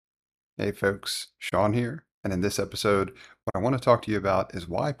Hey folks, Sean here, and in this episode, what I want to talk to you about is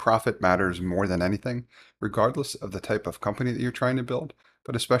why profit matters more than anything, regardless of the type of company that you're trying to build,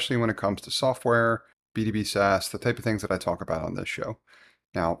 but especially when it comes to software, B2B SaaS, the type of things that I talk about on this show.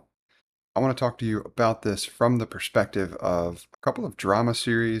 Now, I want to talk to you about this from the perspective of a couple of drama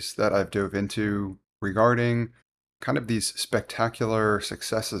series that I've dove into regarding kind of these spectacular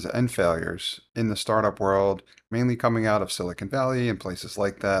successes and failures in the startup world, mainly coming out of Silicon Valley and places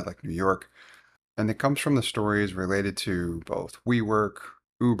like that, like New York. And it comes from the stories related to both WeWork,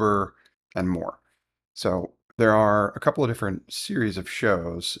 Uber, and more. So there are a couple of different series of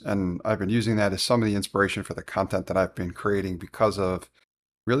shows, and I've been using that as some of the inspiration for the content that I've been creating because of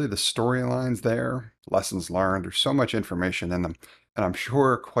really the storylines there, lessons learned. There's so much information in them. And I'm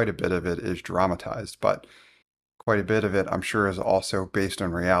sure quite a bit of it is dramatized, but quite a bit of it, I'm sure, is also based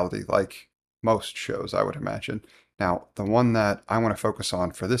on reality, like most shows, I would imagine. Now, the one that I want to focus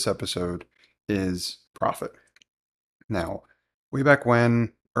on for this episode is profit. Now, way back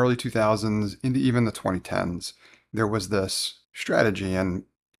when, early 2000s into even the 2010s, there was this strategy, and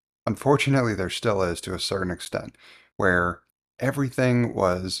unfortunately, there still is to a certain extent, where everything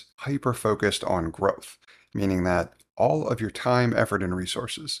was hyper focused on growth, meaning that all of your time, effort, and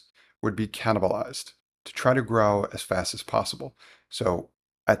resources would be cannibalized to try to grow as fast as possible. So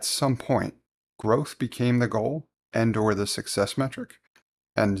at some point, growth became the goal and or the success metric,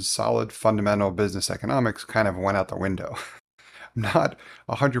 and solid fundamental business economics kind of went out the window. I'm not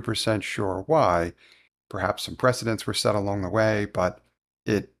 100% sure why. Perhaps some precedents were set along the way, but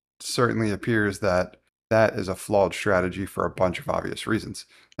it certainly appears that that is a flawed strategy for a bunch of obvious reasons.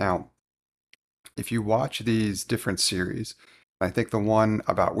 Now, if you watch these different series, I think the one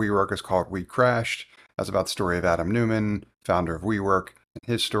about WeWork is called We Crashed. That's about the story of Adam Neumann, founder of WeWork,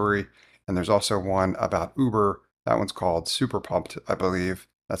 and his story. And there's also one about Uber. That one's called Super Pumped, I believe.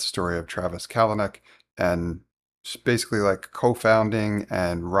 That's the story of Travis Kalanick and basically like co-founding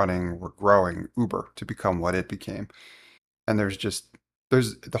and running or growing Uber to become what it became. And there's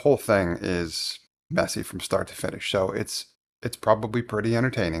the whole thing is messy from start to finish. So it's probably pretty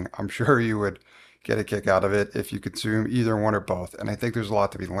entertaining. I'm sure you would get a kick out of it if you consume either one or both. And I think there's a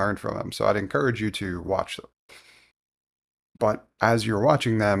lot to be learned from them. So I'd encourage you to watch them. But as you're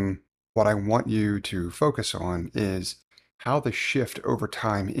watching them, what I want you to focus on is how the shift over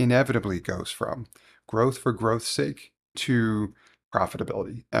time inevitably goes from growth for growth's sake to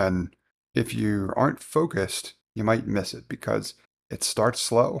profitability. And if you aren't focused, you might miss it because it starts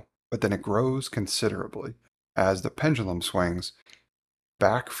slow, but then it grows considerably as the pendulum swings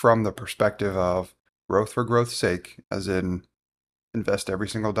back from the perspective of growth for growth's sake, as in invest every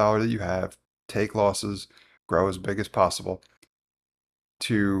single dollar that you have, take losses, grow as big as possible,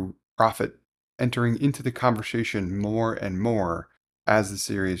 to profit entering into the conversation more and more as the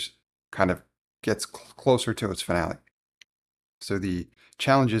series kind of gets closer to its finale. So the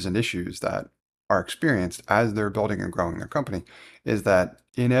challenges and issues that are experienced as they're building and growing their company is that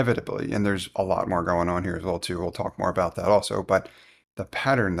inevitably, and there's a lot more going on here as well too. We'll talk more about that also, but the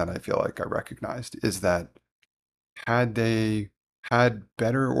pattern that I feel like I recognized is that had they had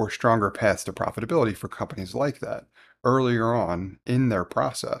better or stronger paths to profitability for companies like that earlier on in their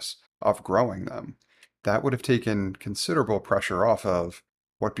process of growing them, that would have taken considerable pressure off of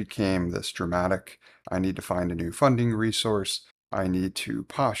what became this dramatic, I need to find a new funding resource, I need to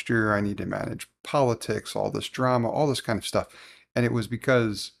posture, I need to manage politics, all this drama, all this kind of stuff. And it was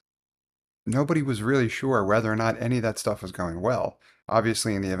because nobody was really sure whether or not any of that stuff was going well.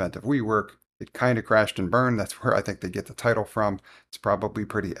 Obviously, in the event of WeWork, it kind of crashed and burned. That's where I think they get the title from. It's probably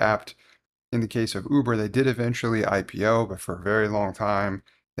pretty apt. In the case of Uber, they did eventually IPO, but for a very long time,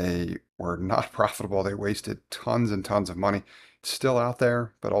 they were not profitable. They wasted tons and tons of money. It's still out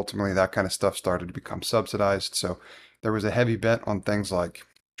there, but ultimately that kind of stuff started to become subsidized. So there was a heavy bet on things like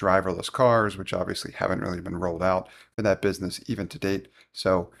driverless cars, which obviously haven't really been rolled out for that business even to date.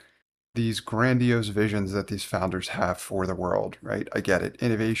 So these grandiose visions that these founders have for the world, right? I get it.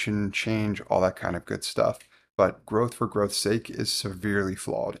 Innovation, change, all that kind of good stuff. But growth for growth's sake is severely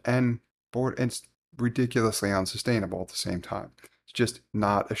flawed and it's ridiculously unsustainable at the same time. It's just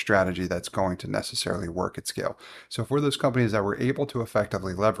not a strategy that's going to necessarily work at scale. So for those companies that were able to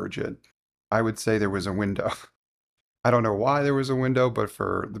effectively leverage it, I would say there was a window. I don't know why there was a window,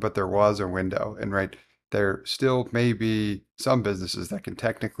 but there was a window. And right, there still may be some businesses that can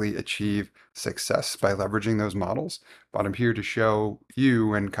technically achieve success by leveraging those models. But I'm here to show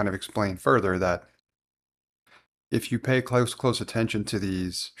you and kind of explain further that if you pay close attention to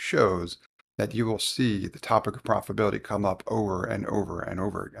these shows, that you will see the topic of profitability come up over and over and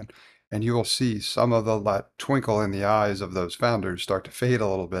over again. And you will see some of that twinkle in the eyes of those founders start to fade a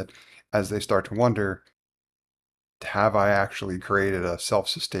little bit as they start to wonder, have I actually created a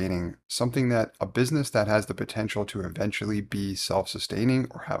self-sustaining, something that a business that has the potential to eventually be self-sustaining,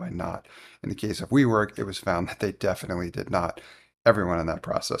 or have I not? In the case of WeWork, it was found that they definitely did not. Everyone in that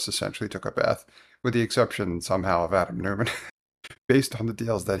process essentially took a bath, with the exception somehow of Adam Neumann, based on the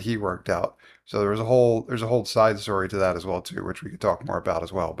deals that he worked out. So there's a whole side story to that as well too, which we could talk more about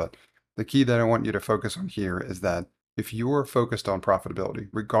as well. But the key that I want you to focus on here is that if you're focused on profitability,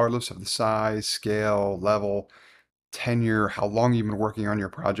 regardless of the size, scale, level, tenure, how long you've been working on your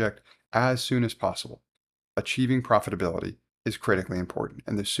project, as soon as possible, achieving profitability is critically important.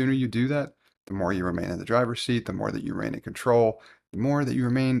 And the sooner you do that, the more you remain in the driver's seat, the more that you remain in control, the more that you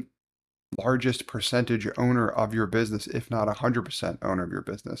remain largest percentage owner of your business, if not 100% owner of your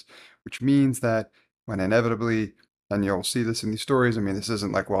business, which means that when inevitably, and you'll see this in these stories, I mean, this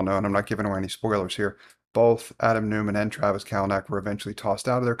isn't like well known, I'm not giving away any spoilers here. Both Adam Neumann and Travis Kalanick were eventually tossed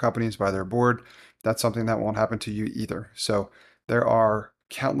out of their companies by their board. That's something that won't happen to you either. So there are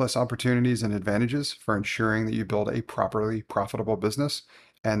countless opportunities and advantages for ensuring that you build a properly profitable business.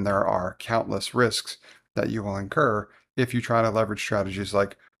 And there are countless risks that you will incur if you try to leverage strategies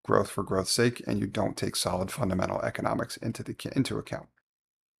like growth for growth's sake and you don't take solid fundamental economics into account.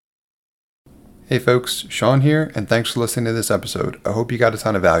 Hey folks, Sean here, and thanks for listening to this episode. I hope you got a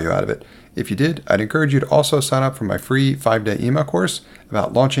ton of value out of it. If you did, I'd encourage you to also sign up for my free 5-day email course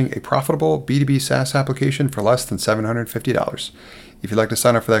about launching a profitable B2B SaaS application for less than $750. If you'd like to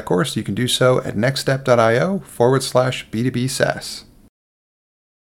sign up for that course, you can do so at nextstep.io/B2B SaaS.